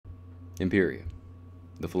Imperium,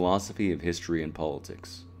 The Philosophy of History and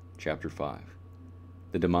Politics, Chapter 5,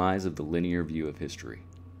 The Demise of the Linear View of History.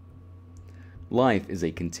 Life is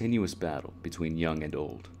a continuous battle between young and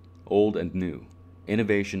old and new,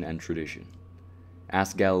 innovation and tradition.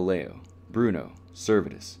 Ask Galileo, Bruno,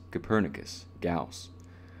 Servetus, Copernicus, Gauss.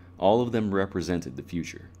 All of them represented the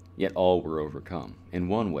future, yet all were overcome, in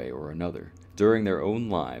one way or another, during their own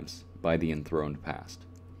lives by the enthroned past.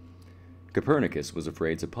 Copernicus was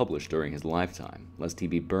afraid to publish during his lifetime, lest he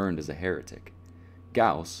be burned as a heretic.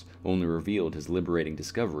 Gauss only revealed his liberating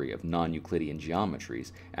discovery of non-Euclidean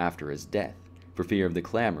geometries after his death, for fear of the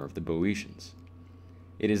clamor of the Boeotians.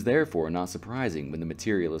 It is therefore not surprising when the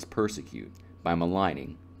materialists persecute, by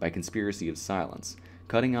maligning, by conspiracy of silence,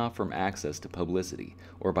 cutting off from access to publicity,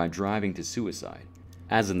 or by driving to suicide,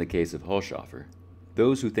 as in the case of Hochschaffer,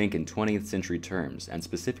 those who think in 20th century terms and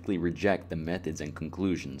specifically reject the methods and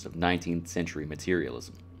conclusions of 19th century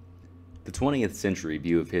materialism. The 20th century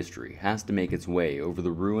view of history has to make its way over the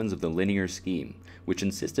ruins of the linear scheme, which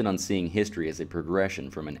insisted on seeing history as a progression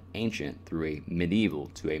from an ancient through a medieval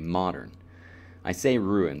to a modern. I say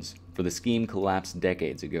ruins, for the scheme collapsed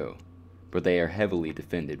decades ago, but they are heavily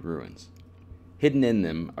defended ruins. Hidden in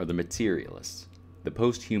them are the materialists, the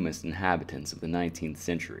posthumous inhabitants of the 19th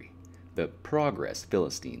century, the progress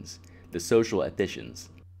Philistines, the social ethicians,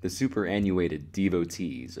 the superannuated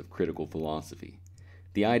devotees of critical philosophy,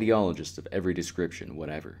 the ideologists of every description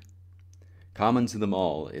whatever. Common to them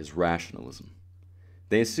all is rationalism.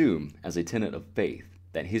 They assume, as a tenet of faith,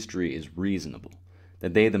 that history is reasonable,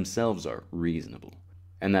 that they themselves are reasonable,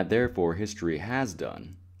 and that therefore history has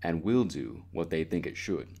done and will do what they think it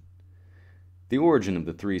should. The origin of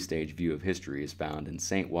the three-stage view of history is found in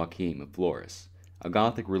Saint Joachim of Flores, a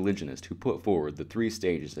Gothic religionist who put forward the three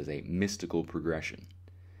stages as a mystical progression.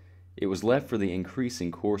 It was left for the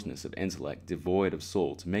increasing coarseness of intellect devoid of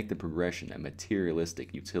soul to make the progression a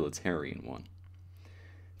materialistic utilitarian one.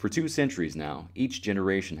 For 2 centuries now, each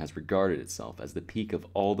generation has regarded itself as the peak of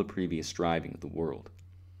all the previous striving of the world.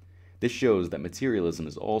 This shows that materialism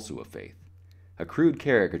is also a faith, a crude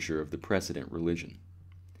caricature of the precedent religion.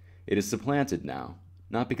 It is supplanted now,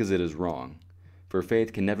 not because it is wrong, for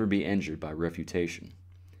faith can never be injured by refutation,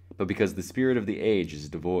 but because the spirit of the age is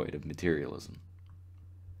devoid of materialism.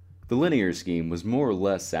 The linear scheme was more or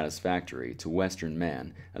less satisfactory to Western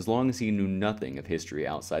man as long as he knew nothing of history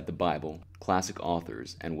outside the Bible, classic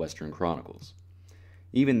authors, and Western chronicles.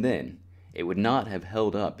 Even then, it would not have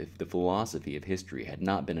held up if the philosophy of history had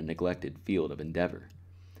not been a neglected field of endeavor.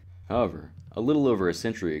 However, a little over a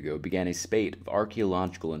century ago began a spate of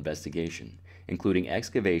archaeological investigation, including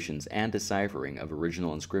excavations and deciphering of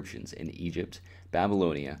original inscriptions in Egypt,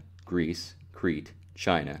 Babylonia, Greece, Crete,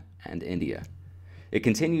 China, and India. It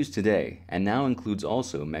continues today, and now includes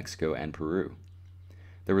also Mexico and Peru.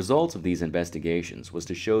 The result of these investigations was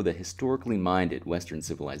to show the historically minded Western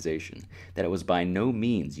civilization that it was by no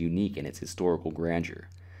means unique in its historical grandeur,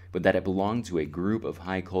 but that it belonged to a group of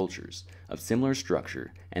high cultures, of similar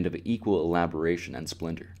structure, and of equal elaboration and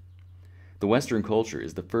splendor. The Western culture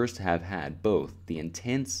is the first to have had both the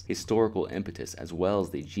intense historical impetus as well as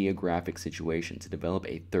the geographic situation to develop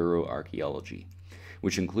a thorough archaeology,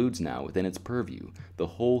 which includes now within its purview the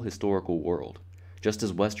whole historical world, just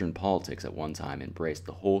as Western politics at one time embraced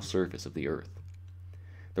the whole surface of the earth.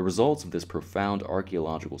 The results of this profound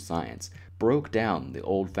archaeological science broke down the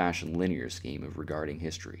old-fashioned linear scheme of regarding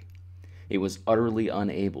history. It was utterly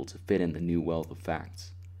unable to fit in the new wealth of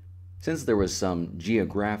facts. Since there was some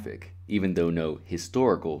geographic, even though no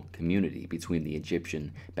historical, community between the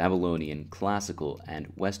Egyptian, Babylonian, classical, and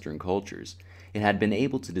Western cultures, it had been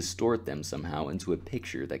able to distort them somehow into a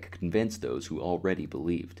picture that could convince those who already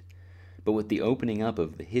believed. But with the opening up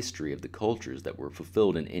of the history of the cultures that were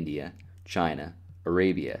fulfilled in India, China,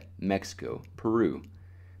 Arabia, Mexico, Peru,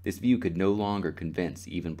 this view could no longer convince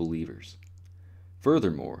even believers.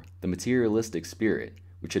 Furthermore, the materialistic spirit,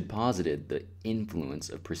 which had posited the influence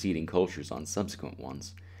of preceding cultures on subsequent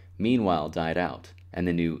ones, meanwhile died out, and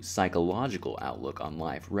the new psychological outlook on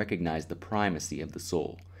life recognized the primacy of the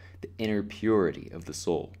soul, the inner purity of the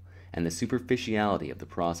soul, and the superficiality of the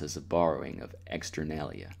process of borrowing of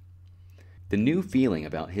externalia. The new feeling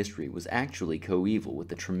about history was actually coeval with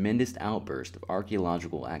the tremendous outburst of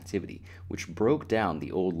archaeological activity which broke down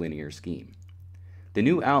the old linear scheme. The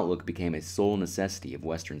new outlook became a sole necessity of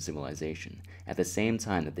Western civilization, at the same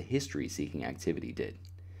time that the history-seeking activity did,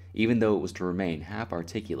 even though it was to remain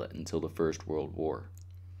half-articulate until the First World War.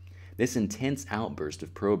 This intense outburst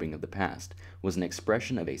of probing of the past was an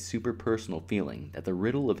expression of a superpersonal feeling that the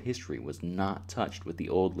riddle of history was not touched with the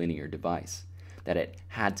old linear device, that it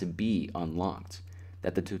had to be unlocked,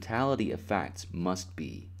 that the totality of facts must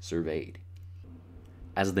be surveyed.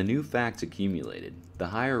 As the new facts accumulated, the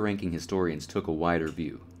higher-ranking historians took a wider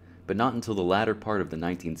view, but not until the latter part of the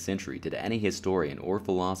 19th century did any historian or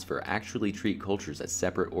philosopher actually treat cultures as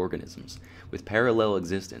separate organisms, with parallel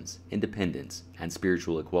existence, independence, and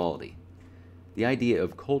spiritual equality. The idea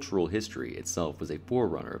of cultural history itself was a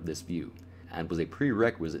forerunner of this view, and was a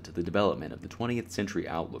prerequisite to the development of the 20th century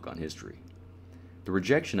outlook on history. The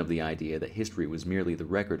rejection of the idea that history was merely the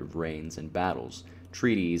record of reigns and battles,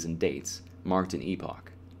 treaties and dates, marked an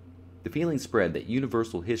epoch. The feeling spread that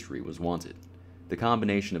universal history was wanted, the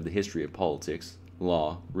combination of the history of politics,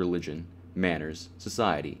 law, religion, manners,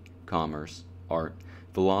 society, commerce, art,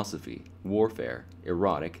 philosophy, warfare,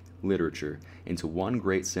 erotic, literature, into one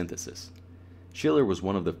great synthesis. Schiller was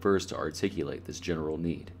one of the first to articulate this general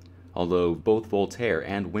need, although both Voltaire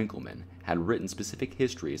and Winckelmann had written specific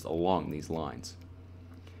histories along these lines.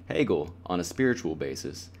 Hegel, on a spiritual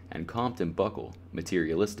basis, and Comte and Buckle,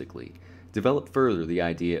 materialistically, developed further the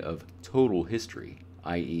idea of total history,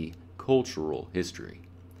 i.e., cultural history.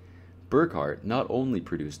 Burckhardt not only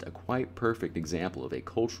produced a quite perfect example of a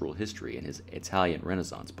cultural history in his Italian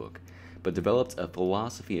Renaissance book, but developed a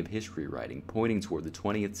philosophy of history writing pointing toward the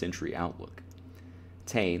 20th century outlook.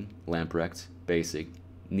 Taine, Lamprecht, Basic,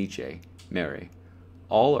 Nietzsche, Mare,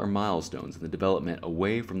 all are milestones in the development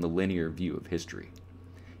away from the linear view of history.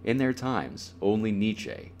 In their times, only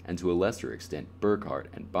Nietzsche, and to a lesser extent Burckhardt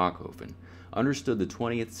and Bachofen, understood the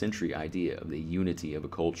 20th century idea of the unity of a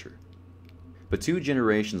culture. But 2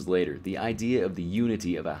 generations later, the idea of the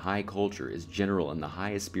unity of a high culture is general in the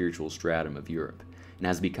highest spiritual stratum of Europe, and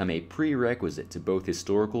has become a prerequisite to both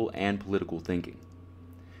historical and political thinking.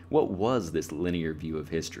 What was this linear view of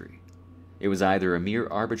history? It was either a mere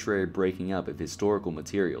arbitrary breaking up of historical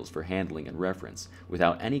materials for handling and reference,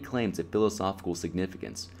 without any claim to philosophical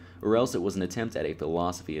significance, or else it was an attempt at a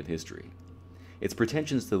philosophy of history. Its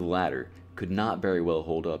pretensions to the latter could not very well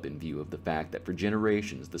hold up in view of the fact that for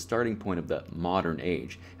generations the starting point of the modern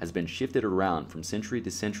age has been shifted around from century to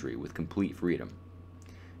century with complete freedom.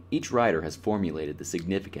 Each writer has formulated the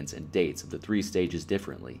significance and dates of the 3 stages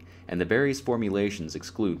differently, and the various formulations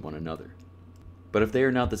exclude one another. But if they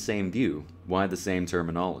are not the same view, why the same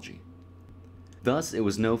terminology? Thus, it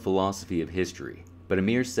was no philosophy of history, but a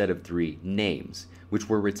mere set of 3 names, which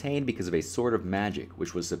were retained because of a sort of magic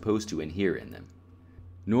which was supposed to inhere in them.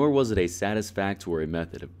 Nor was it a satisfactory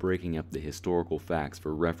method of breaking up the historical facts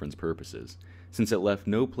for reference purposes, since it left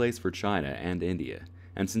no place for China and India,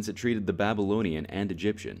 and since it treated the Babylonian and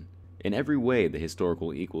Egyptian, in every way the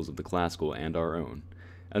historical equals of the classical and our own,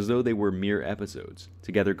 as though they were mere episodes,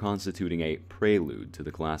 together constituting a prelude to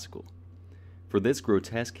the classical. For this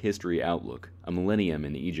grotesque history outlook, a millennium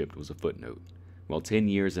in Egypt was a footnote, while 10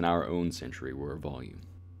 years in our own century were a volume.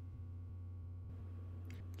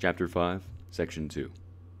 Chapter 5, Section 2.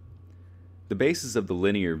 The basis of the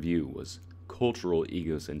linear view was cultural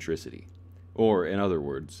egocentricity, or, in other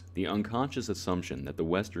words, the unconscious assumption that the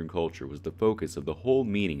Western culture was the focus of the whole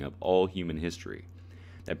meaning of all human history,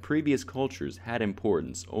 that previous cultures had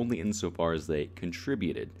importance only insofar as they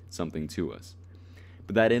contributed something to us,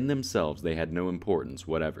 but that in themselves they had no importance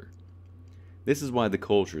whatever. This is why the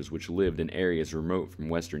cultures which lived in areas remote from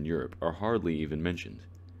Western Europe are hardly even mentioned.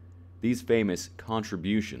 These famous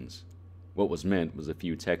contributions, what was meant was a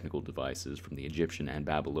few technical devices from the Egyptian and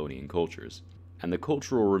Babylonian cultures, and the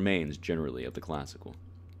cultural remains generally of the classical.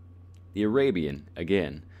 The Arabian,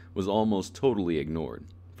 again, was almost totally ignored,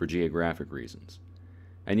 for geographic reasons.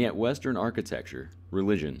 And yet Western architecture,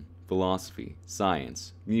 religion, philosophy,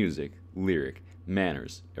 science, music, lyric,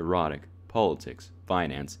 manners, erotic, politics,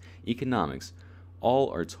 finance, economics, all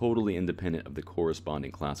are totally independent of the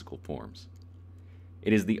corresponding classical forms.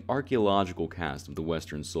 It is the archaeological cast of the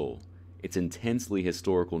Western soul, its intensely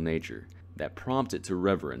historical nature, that prompt it to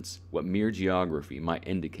reverence what mere geography might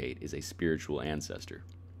indicate is a spiritual ancestor.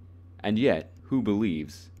 And yet, who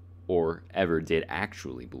believes, or ever did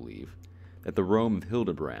actually believe, that the Rome of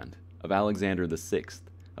Hildebrand, of Alexander VI,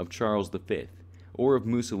 of Charles V, or of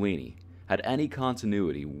Mussolini had any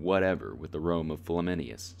continuity whatever with the Rome of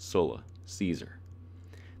Flaminius, Sulla, Caesar?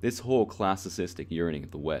 This whole classicistic yearning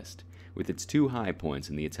of the West, with its 2 high points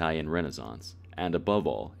in the Italian Renaissance, and above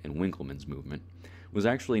all in Winckelmann's movement, was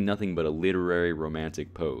actually nothing but a literary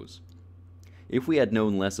romantic pose. If we had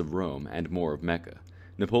known less of Rome and more of Mecca,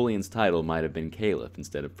 Napoleon's title might have been Caliph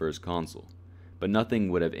instead of First Consul, but nothing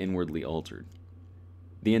would have inwardly altered.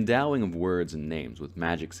 The endowing of words and names with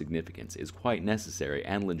magic significance is quite necessary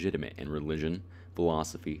and legitimate in religion,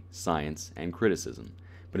 philosophy, science, and criticism,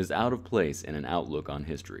 but is out of place in an outlook on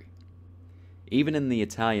history. Even in the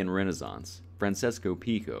Italian Renaissance, Francesco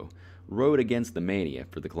Pico rode against the mania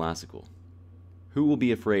for the classical. Who will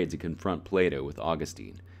be afraid to confront Plato with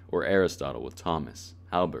Augustine, or Aristotle with Thomas,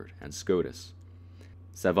 Albert, and Scotus?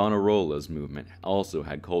 Savonarola's movement also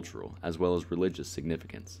had cultural as well as religious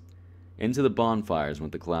significance. Into the bonfires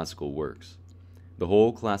went the classical works. The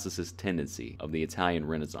whole classicist tendency of the Italian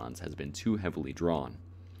Renaissance has been too heavily drawn.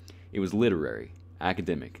 It was literary,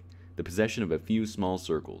 academic, the possession of a few small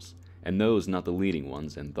circles, and those not the leading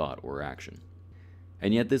ones in thought or action.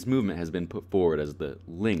 And yet this movement has been put forward as the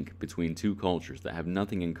link between two cultures that have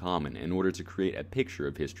nothing in common in order to create a picture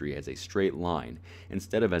of history as a straight line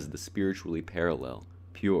instead of as the spiritually parallel,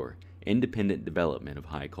 pure, independent development of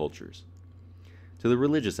high cultures. To the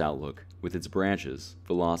religious outlook, with its branches,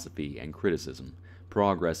 philosophy and criticism,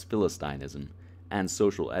 progress philistinism, and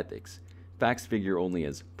social ethics, facts figure only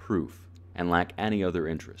as proof and lack any other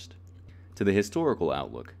interest. To the historical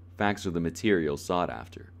outlook, facts are the material sought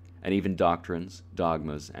after, and even doctrines,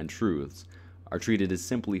 dogmas, and truths are treated as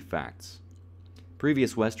simply facts.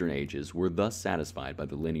 Previous Western ages were thus satisfied by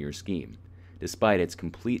the linear scheme, despite its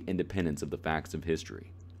complete independence of the facts of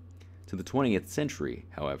history. To the 20th century,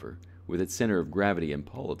 however, with its center of gravity in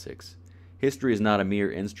politics, history is not a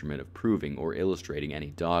mere instrument of proving or illustrating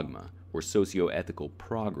any dogma or socio-ethical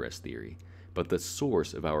progress theory, but the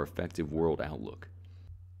source of our effective world outlook.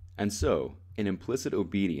 And so, in implicit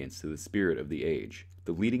obedience to the spirit of the age,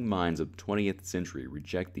 the leading minds of the 20th century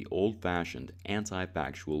reject the old-fashioned,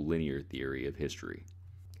 anti-factual linear theory of history.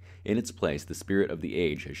 In its place, the spirit of the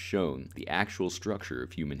age has shown the actual structure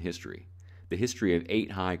of human history, the history of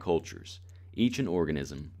 8 high cultures, each an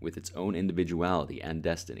organism with its own individuality and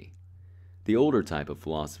destiny. The older type of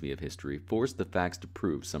philosophy of history forced the facts to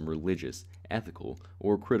prove some religious, ethical,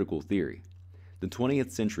 or critical theory. The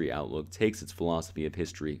 20th century outlook takes its philosophy of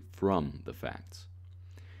history from the facts.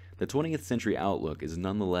 The 20th century outlook is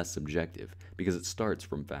nonetheless subjective because it starts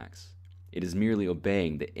from facts. It is merely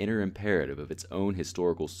obeying the inner imperative of its own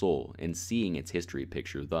historical soul in seeing its history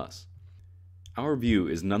picture thus. Our view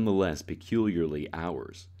is nonetheless peculiarly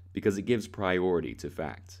ours because it gives priority to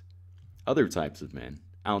facts. Other types of men,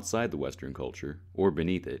 outside the Western culture, or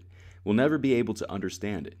beneath it, will never be able to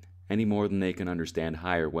understand it, any more than they can understand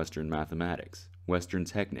higher Western mathematics, Western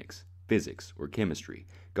techniques, physics or chemistry,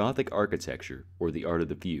 Gothic architecture, or the art of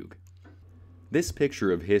the fugue. This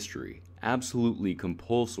picture of history, absolutely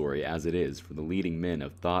compulsory as it is for the leading men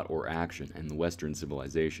of thought or action in the Western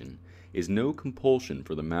civilization, is no compulsion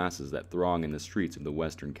for the masses that throng in the streets of the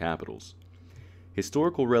Western capitals.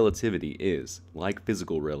 Historical relativity is, like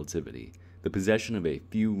physical relativity, the possession of a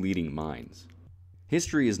few leading minds.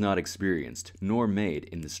 History is not experienced nor made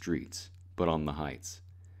in the streets, but on the heights.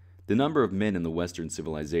 The number of men in the Western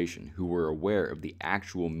civilization who were aware of the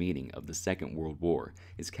actual meaning of the Second World War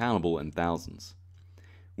is countable in thousands.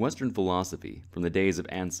 Western philosophy, from the days of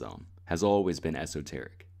Anselm, has always been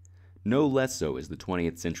esoteric. No less so is the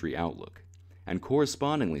 20th century outlook, and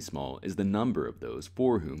correspondingly small is the number of those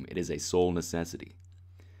for whom it is a sole necessity.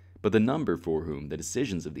 But the number for whom the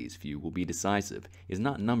decisions of these few will be decisive is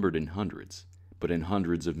not numbered in hundreds, but in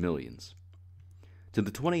hundreds of millions. To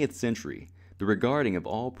the 20th century, the regarding of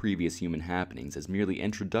all previous human happenings as merely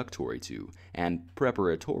introductory to and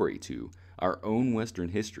preparatory to our own Western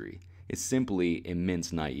history is simply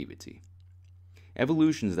immense naivety.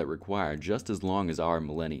 Evolutions that require just as long as our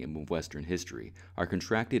millennium of Western history are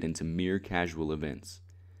contracted into mere casual events.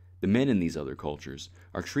 The men in these other cultures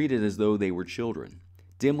are treated as though they were children,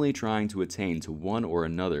 dimly trying to attain to one or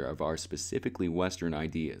another of our specifically Western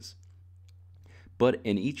ideas. But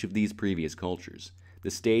in each of these previous cultures,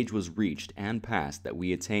 the stage was reached and passed that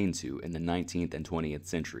we attained to in the 19th and 20th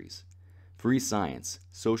centuries. Free science,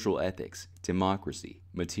 social ethics, democracy,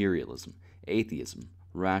 materialism, atheism,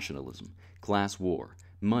 rationalism, class war,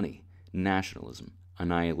 money, nationalism,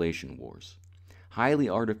 annihilation wars. Highly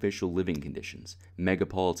artificial living conditions,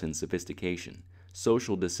 megapolitan sophistication,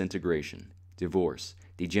 social disintegration, divorce,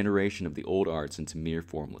 degeneration of the old arts into mere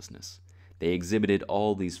formlessness. They exhibited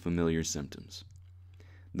all these familiar symptoms.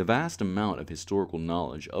 The vast amount of historical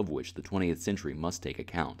knowledge of which the 20th century must take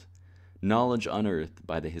account, knowledge unearthed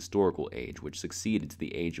by the historical age which succeeded to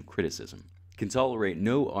the age of criticism, can tolerate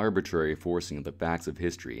no arbitrary forcing of the facts of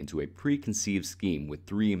history into a preconceived scheme with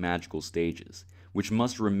 3 magical stages, which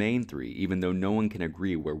must remain 3 even though no one can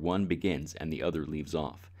agree where one begins and the other leaves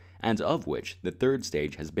off, and of which the 3rd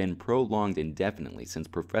stage has been prolonged indefinitely since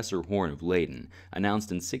Professor Horn of Leyden announced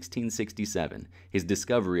in 1667 his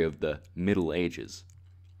discovery of the Middle Ages.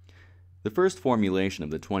 The first formulation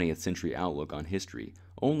of the 20th century outlook on history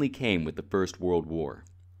only came with the First World War.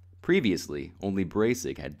 Previously, only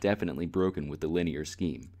Brasig had definitely broken with the linear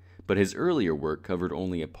scheme, but his earlier work covered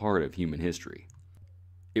only a part of human history.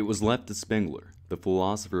 It was left to Spengler, the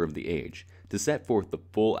philosopher of the age, to set forth the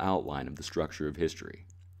full outline of the structure of history.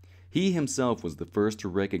 He himself was the first to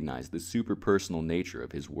recognize the superpersonal nature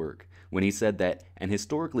of his work when he said that an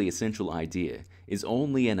historically essential idea is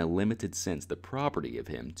only in a limited sense the property of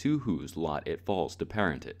him to whose lot it falls to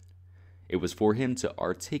parent it. It was for him to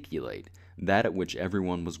articulate that at which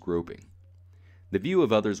everyone was groping. The view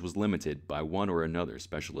of others was limited by one or another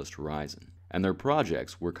specialist horizon, and their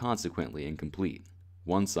projects were consequently incomplete,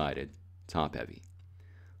 one-sided, top-heavy.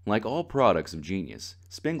 Like all products of genius,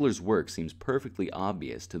 Spengler's work seems perfectly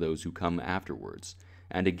obvious to those who come afterwards,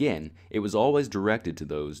 and again, it was always directed to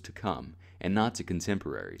those to come, and not to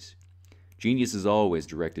contemporaries. Genius is always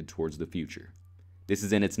directed towards the future. This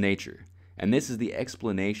is in its nature, and this is the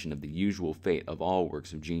explanation of the usual fate of all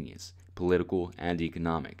works of genius, political and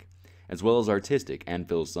economic, as well as artistic and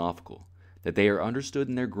philosophical, that they are understood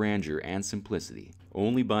in their grandeur and simplicity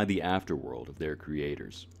only by the afterworld of their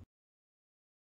creators.